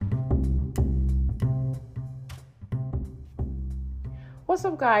What's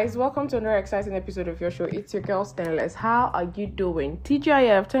up, guys? Welcome to another exciting episode of your show. It's your girl Stainless. How are you doing?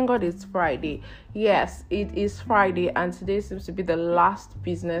 TGIF, thank God it's Friday. Yes, it is Friday, and today seems to be the last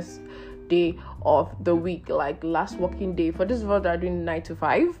business day of the week, like last working day for those of us that are doing 9 to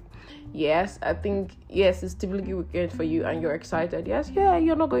 5. Yes, I think it's typically weekend for you and you're excited.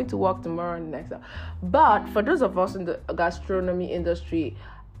 You're not going to work tomorrow and the next time. But for those of us in the gastronomy industry,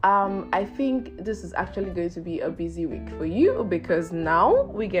 I think this is actually going to be a busy week for you because now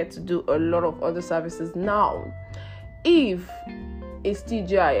we get to do a lot of other services. Now, if it's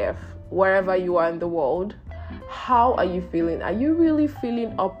TGIF, wherever you are in the world, how are you feeling? Are you really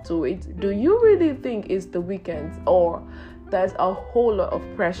feeling up to it? Do you really think it's the weekend, or there's a whole lot of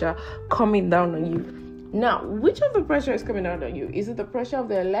pressure coming down on you? Now, which of the pressure is coming down on you? Is it the pressure of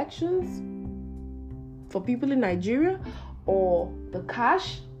the elections for people in Nigeria, or the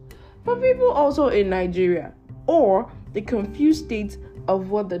cash for people also in Nigeria, or the confused state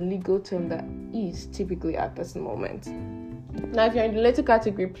of what the legal term that is typically at this moment? Now, if you're in the latter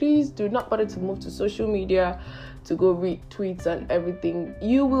category, please do not bother to move to social media to go read tweets and everything.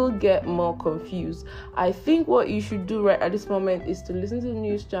 You will get more confused. I think what you should do right at this moment is to listen to the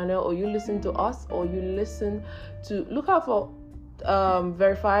news channel, or you listen to us, or you listen to look out for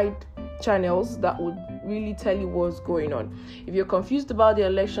verified channels that would really tell you what's going on. If you're confused about the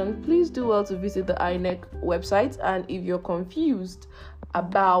election, please do well to visit the INEC website. And if you're confused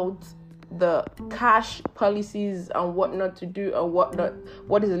about the cash policies and what not to do and what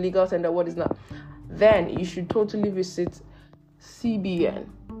is a legal tender, what is not, then you should totally visit CBN.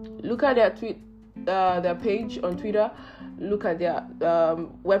 Look at their page on Twitter. Look at their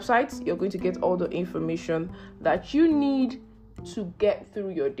websites. You're going to get all the information that you need to get through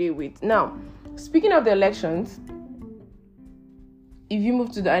your day with. Now, speaking of the elections, if you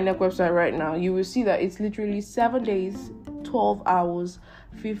move to the INEC website right now, you will see that it's literally 7 days, 12 hours,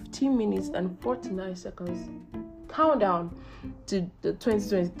 15 minutes, and 49 seconds countdown to the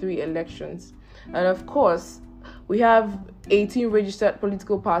 2023 elections. And of course, we have 18 registered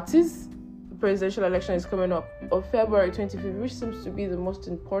political parties. The presidential election is coming up on February 25th, which seems to be the most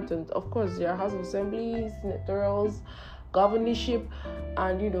important. Of course, there are House of Assembly, senatorials, governorship,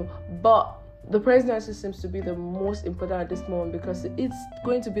 and but the presidency seems to be the most important at this moment because it's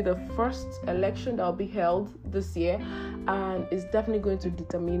going to be the first election that will be held this year, and it's definitely going to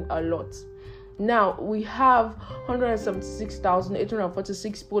determine a lot. Now, we have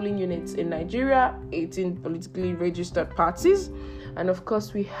 176,846 polling units in Nigeria, 18 politically registered parties, and of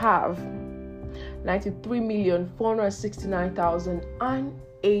course we have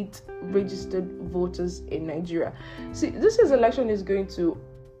 93,469,008 registered voters in Nigeria. See, this election is going to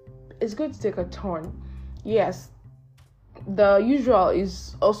take a turn. Yes, the usual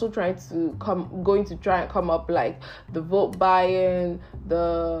is also going to try and come up, like the vote buying,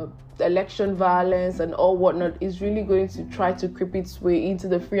 the election violence, and all whatnot is really going to try to creep its way into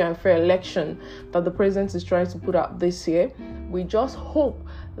the free and fair election that the president is trying to put out this year. We just hope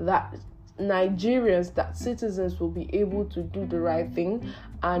that Nigerians, that citizens will be able to do the right thing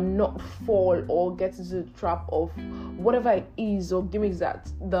and not fall or get into the trap of whatever it is or gimmicks that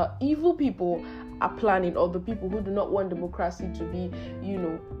the evil people are planning, or the people who do not want democracy to be,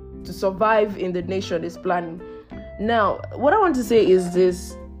 to survive in the nation is planning. Now, what I want to say is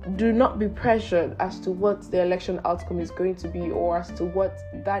this: do not be pressured as to what the election outcome is going to be, or as to what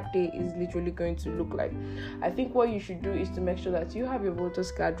that day is literally going to look like. I think what you should do is to make sure that you have your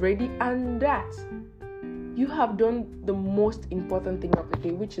voter's card ready, and that you have done the most important thing of the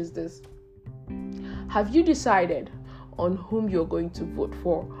day, which is this: have you decided on whom you're going to vote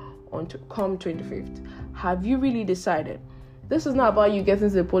for come 25th? Have you really decided? This is not about you getting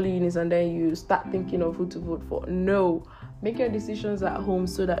to the polling units and then you start thinking of who to vote for. No. Make your decisions at home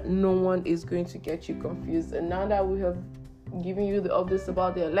so that no one is going to get you confused. And now that we have given you the updates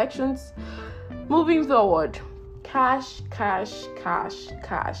about the elections, moving forward, cash.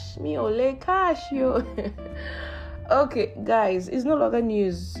 Me ole cash, yo. Okay, guys, it's no longer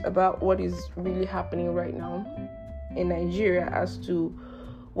news about what is really happening right now in Nigeria as to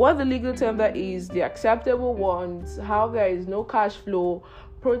what the legal term that is, the acceptable ones, how there is no cash flow,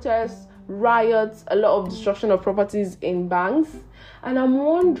 protests, riots, a lot of destruction of properties in banks. And I'm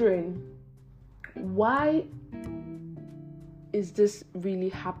wondering, why is this really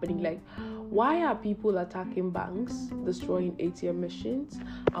happening? Like, why are people attacking banks, destroying ATM machines,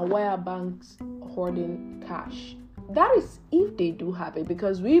 and why are banks hoarding cash? That is if they do have it,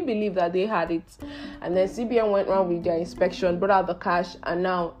 because we believe that they had it, and then CBN went around with their inspection, brought out the cash, and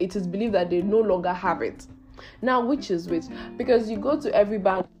now it is believed that they no longer have it. Now, which is which? Because you go to every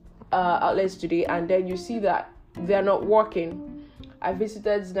bank outlets today, and then you see that they're not working. I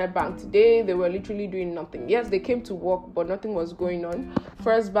visited Zenith Bank today. They were literally doing nothing. Yes, they came to work, but nothing was going on.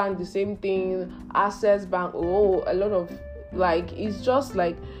 First Bank, the same thing. Access Bank, a lot of, like, it's just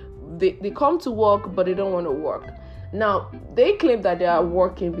like they come to work, but they don't want to work. Now, they claim that they are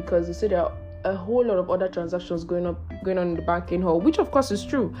working because they say there are a whole lot of other transactions going on in the banking hall, which of course is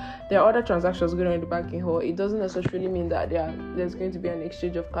true. There are other transactions going on in the banking hall. It doesn't necessarily mean that there's going to be an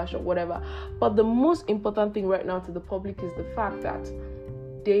exchange of cash or whatever. But the most important thing right now to the public is the fact that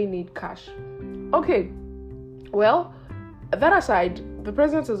they need cash. Okay, well, that aside, the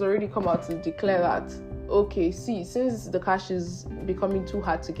president has already come out to declare that, okay, see, since the cash is becoming too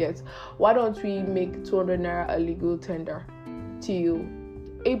hard to get, why don't we make 200 naira a legal tender till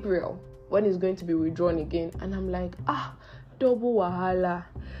April, when it's going to be withdrawn again? And I'm like, double wahala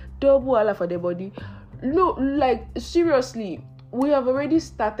for the body. No, like, seriously, we have already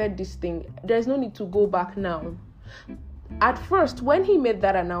started this thing. There's no need to go back now. At first, when he made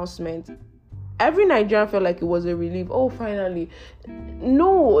that announcement, every Nigerian felt like it was a relief. Oh, finally.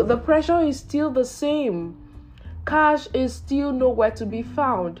 No, the pressure is still the same. Cash is still nowhere to be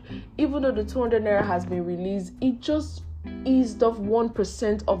found. Even though the 200 naira has been released, it just eased off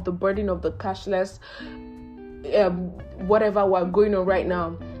 1% of the burden of the cashless whatever we're going on right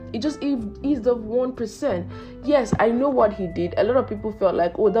now. It just eased off 1%. Yes, I know what he did. A lot of people felt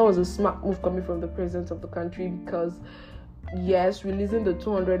like, oh, that was a smart move coming from the president of the country, because yes, releasing the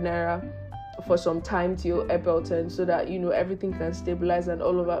 200 naira for some time till April 10, so that, you know, everything can stabilize and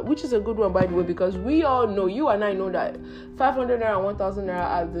all of that, which is a good one, by the way, because we all know, you and I know, that 500 naira and 1000 naira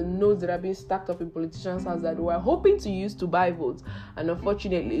are the notes that are being stacked up in politicians' hands that we're hoping to use to buy votes, and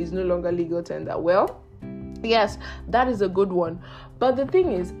unfortunately is no longer legal tender. Well, yes, that is a good one. But the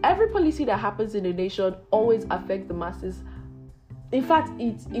thing is, every policy that happens in the nation always affects the masses. In fact,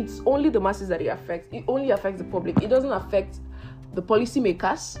 it's only the masses that it affects. It only affects the public. It doesn't affect the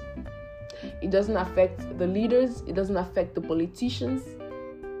policymakers. It doesn't affect the leaders. It doesn't affect the politicians.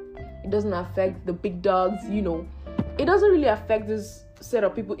 It doesn't affect the big dogs, you know. It doesn't really affect this set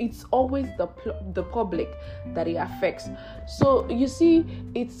of people. It's always the public that it affects. So, you see,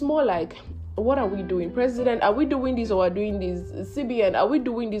 it's more like, what are we doing? President, are we doing this or we're doing this? CBN, are we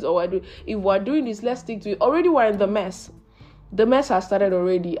doing this or we're doing... If we're doing this, let's stick to it. Already we're in the mess. The mess has started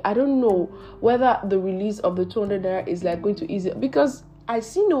already. I don't know whether the release of the 200 naira is like going to ease it, because I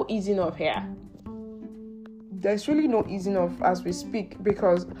see no easing off here. There's really no easing off as we speak,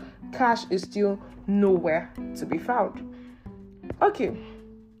 because cash is still nowhere to be found. Okay,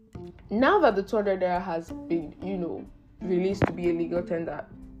 now that the 200 naira has been, you know, released to be a legal tender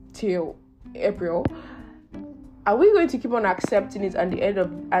till April, are we going to keep on accepting it, and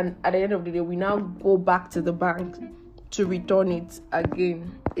at the end of the day we now go back to the bank to return it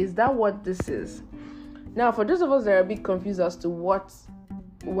again? Is that what this is? Now, for those of us that are a bit confused as to what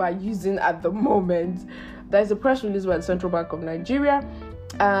we're using at the moment, there's a press release by the Central Bank of Nigeria,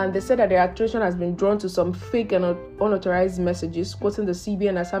 and they said that their attention has been drawn to some fake and unauthorized messages, quoting the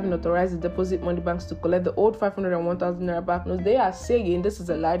CBN as having authorized the deposit money banks to collect the old 500 and 1000 naira banknotes. They are saying this is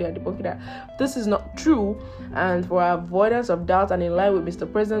a lie. They are debunking that this is not true, and for avoidance of doubt and in line with Mr.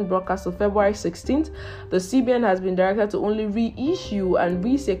 President's broadcast of February 16th, the CBN has been directed to only reissue and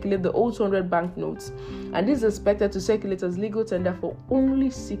recirculate the old 200 banknotes, and this is expected to circulate as legal tender for only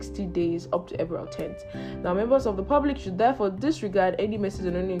 60 days up to April 10th. Now, members of the public should therefore disregard any message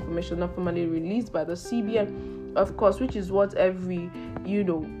and any information not formally released by the CBN, of course, which is what every, you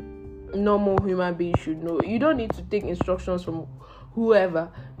know, normal human being should know. You don't need to take instructions from whoever.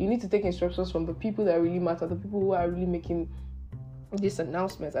 You need to take instructions from the people that really matter, the people who are really making these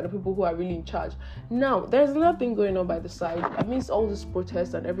announcements, and the people who are really in charge. Now, there's another thing going on by the side. Amidst all this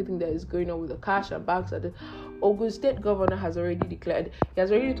protest and everything that is going on with the cash and banks, and the Ogun State governor has already declared, he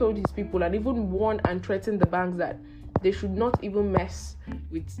has already told his people and even warned and threatened the banks that they should not even mess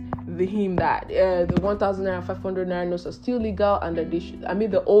with him, that the 1000 naira 500 naira notes are still legal, and that they should,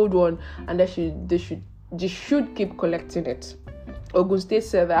 the old one, and they should keep collecting it. Ogun State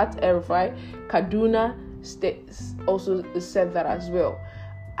said that. RFI, Kaduna State also said that as well.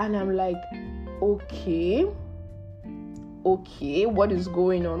 And I'm like, okay, what is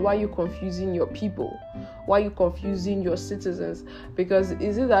going on? Why are you confusing your people? Why are you confusing your citizens? Because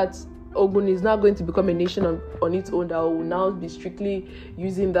is it that Ogun is now going to become a nation on its own that will now be strictly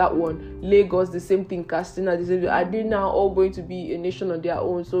using that one? Lagos, the same thing. Katsina, the same thing. Are they now all going to be a nation on their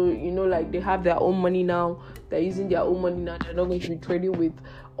own? So, you know, like, they have their own money now. They're using their own money now. They're not going to be trading with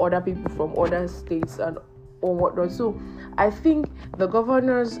other people from other states and or whatnot. So I think the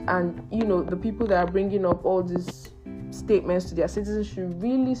governors and, you know, the people that are bringing up all these statements to their citizens should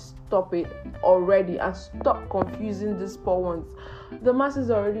really stop it already and stop confusing these poor ones. The masses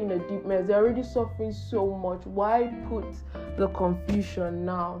are already in a deep mess. They're already suffering so much. Why put the confusion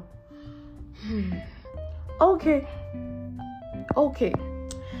now? Okay.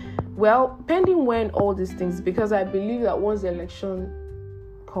 Well, pending when all these things, because I believe that once the election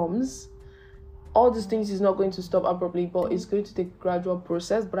comes, all these things is not going to stop abruptly, but it's going to take a gradual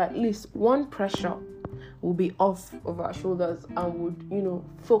process. But at least one pressure will be off of our shoulders and would,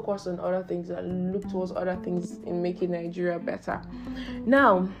 focus on other things and look towards other things in making Nigeria better.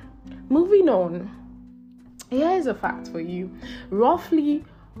 Now, moving on, here is a fact for you. Roughly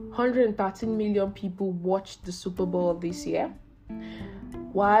 113 million people watched the Super Bowl this year,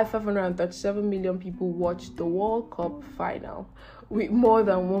 while 537 million people watched the World Cup final, with more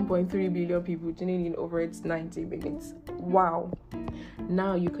than 1.3 billion people tuning in over its 90 minutes. Wow.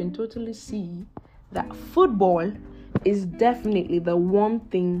 Now you can totally see that football is definitely the one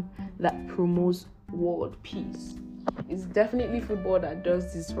thing that promotes world peace. It's definitely football that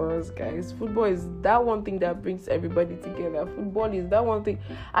does this for us, guys. Football is that one thing that brings everybody together. Football is that one thing.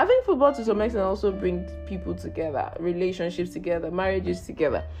 I think football to some extent also brings people together, relationships together, marriages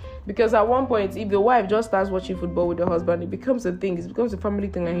together. Because at one point, if the wife just starts watching football with the husband, it becomes a thing. It becomes a family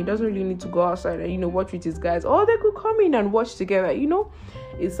thing, and he doesn't really need to go outside and watch with his guys. Or they could come in and watch together.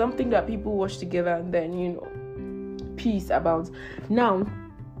 It's something that people watch together and then peace about. Now,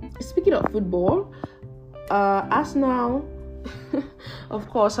 speaking of football, Arsenal, of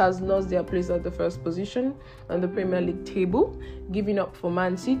course, has lost their place at the first position on the Premier League table, giving up for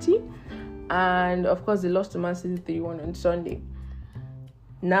Man City. And, of course, they lost to Man City 3-1 on Sunday.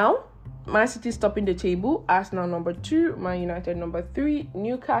 Now, Man City is topping the table. Arsenal number 2, Man United number 3,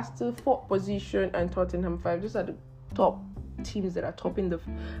 Newcastle 4th position, and Tottenham 5. These are the top teams that are topping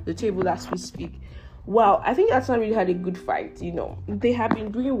the table as we speak. Wow, I think Arsenal really had a good fight. They have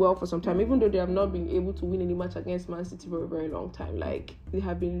been doing well for some time, even though they have not been able to win any match against Man City for a very long time. Like, they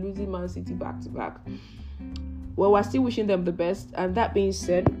have been losing Man City back to back. Well, we're still wishing them the best. And that being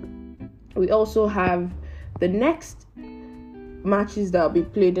said, we also have the next matches that will be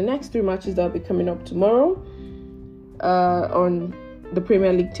played. The next 3 matches that will be coming up tomorrow on the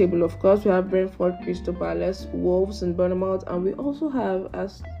Premier League table. Of course, we have Brentford, Crystal Palace, Wolves, and Bournemouth, and we also have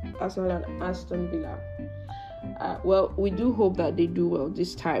Arsenal and Aston Villa. Well, we do hope that they do well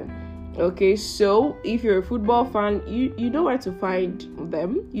this time. Okay, so if you're a football fan, you know where to find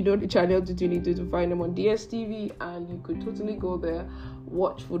them. You know the channel to tune into to find them on DSTV, and you could totally go there,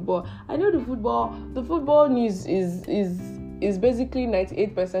 watch football. I know the football news is basically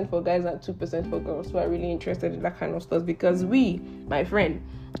 98% for guys and 2% for girls who are really interested in that kind of stuff, because we, my friend,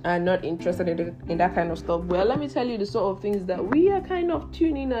 are not interested in that kind of stuff. Well, let me tell you the sort of things that we are kind of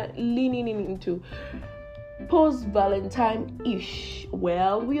tuning and leaning into. Post-Valentine-ish.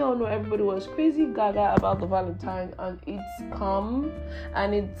 Well, we all know everybody was crazy gaga about the Valentine, and it's come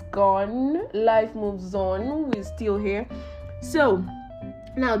and it's gone. Life moves on. We're still here. So,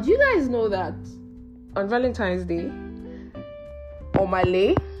 now, do you guys know that on Valentine's Day,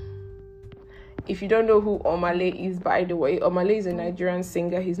 Omale, if you don't know who Omale is, by the way, Omale is a Nigerian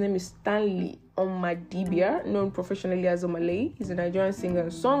singer. His name is Stanley Omadibia, known professionally as Omale. He's a Nigerian singer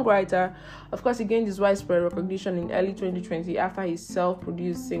and songwriter. Of course, he gained his widespread recognition in early 2020 after his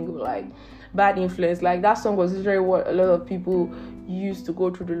self-produced single, Bad Influence. That song was literally what a lot of people used to go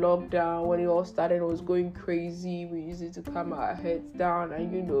through the lockdown when it all started. It was going crazy. We used it to calm our heads down,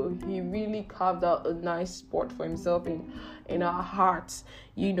 and he really carved out a nice spot for himself in our hearts,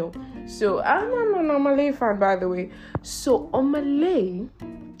 So I'm an Omale fan, by the way. So Omale,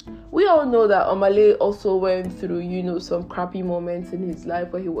 we all know that Omale also went through, some crappy moments in his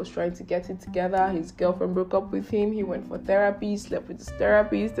life where he was trying to get it together. His girlfriend broke up with him. He went for therapy, slept with his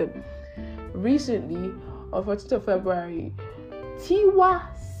therapist, and recently, on 14th of February, Tiwa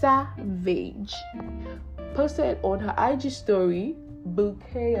Savage posted on her IG story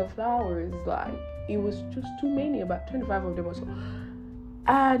bouquet of flowers. It was just too many, about 25 of them or so.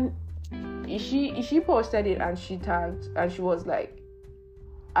 And she posted it, and she tagged, and she was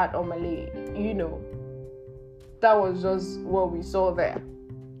at Omale, that was just what we saw there.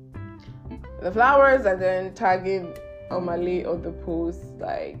 The flowers, and then tagging Omale on the post,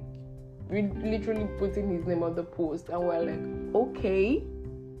 literally putting his name on the post, and we're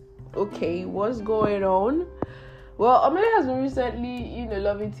okay, what's going on? Well, Omale has been recently,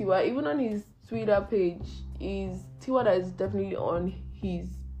 loving Tiwa. Even on his Twitter page, is Tiwa that is definitely on his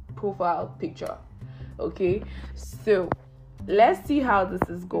profile picture. Okay, so let's see how this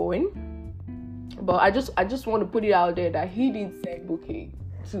is going. But I just want to put it out there that he did send bouquet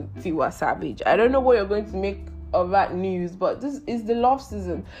to Tiwa Savage. I don't know what you're going to make of that news, but this is the love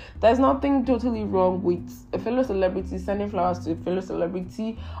season. There's nothing totally wrong with a fellow celebrity sending flowers to a fellow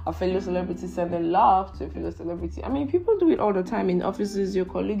celebrity sending love to a fellow celebrity. I mean, people do it all the time in offices, your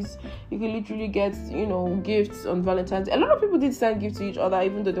colleagues. You can literally get, gifts on Valentine's Day. A lot of people did send gifts to each other,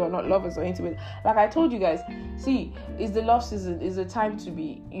 even though they were not lovers or intimate. Like I told you guys, see, it's the love season. It's the time to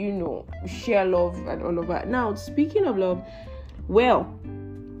be, share love and all of that. Now, speaking of love, well,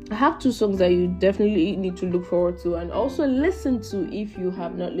 I have 2 songs that you definitely need to look forward to and also listen to if you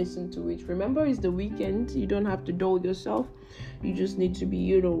have not listened to it. Remember, it's the weekend. You don't have to dull yourself. You just need to be,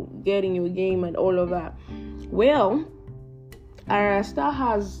 getting your game and all of that. Well, Ayra Starr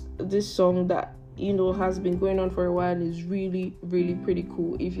has this song that, has been going on for a while and is really, really pretty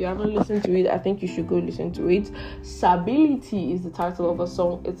cool. If you haven't listened to it, I think you should go listen to it. Stability is the title of a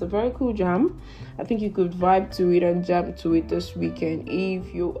song. It's a very cool jam. I think you could vibe to it and jam to it this weekend.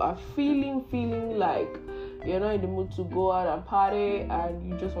 If you are feeling like you're not in the mood to go out and party and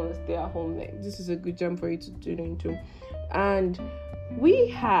you just want to stay at home, this is a good jam for you to tune into. And we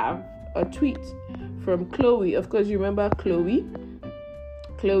have a tweet from Chloe. Of course, you remember Chloe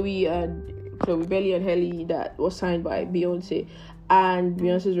Belly and Hailey that was signed by Beyonce and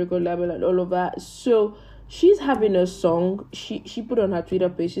Beyonce's record label and all of that. So she's having a song. She put on her Twitter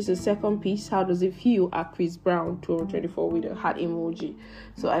page. It's a second piece. How does it feel at Chris Brown 2024 with a heart emoji.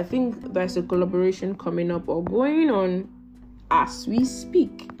 So I think there's a collaboration coming up or going on as we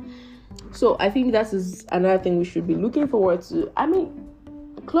speak. So I think that is another thing we should be looking forward to. I mean,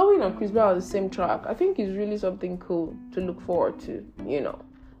 Chloe and Chris Brown on the same track, I think is really something cool to look forward to,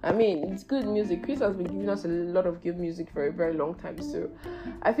 I mean, it's good music. Chris has been giving us a lot of good music for a very long time. So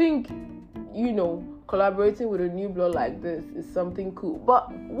I think, collaborating with a new blood like this is something cool.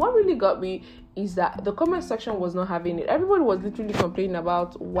 But what really got me is that the comment section was not having it. Everybody was literally complaining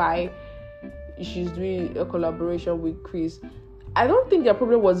about why she's doing a collaboration with Chris. I don't think their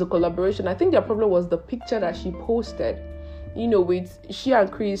problem was the collaboration. I think their problem was the picture that she posted, with she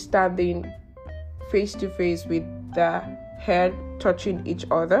and Chris standing face to face with the head touching each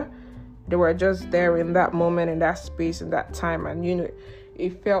other. They were just there in that moment, in that space, in that time, and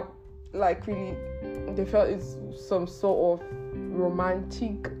it felt like really they felt it's some sort of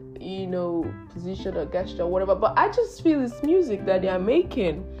romantic position or gesture or whatever. But I just feel it's music that they are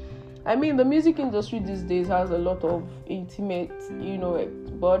making. I mean, the music industry these days has a lot of intimate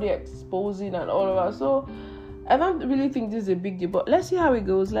body exposing and all of that, so I don't really think this is a big deal. But let's see how it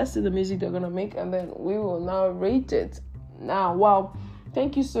goes. Let's see the music they're gonna make, and then we will now rate it. Now, wow,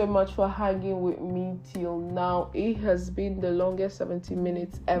 thank you so much for hanging with me till now. It has been the longest 70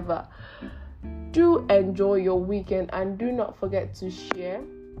 minutes ever. Do enjoy your weekend and do not forget to share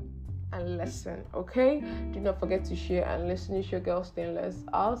and listen, okay? Do not forget to share and listen. It's your girl Stainless.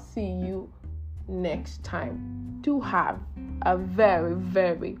 I'll see you next time. Do have a very,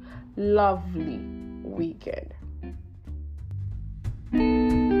 very lovely weekend.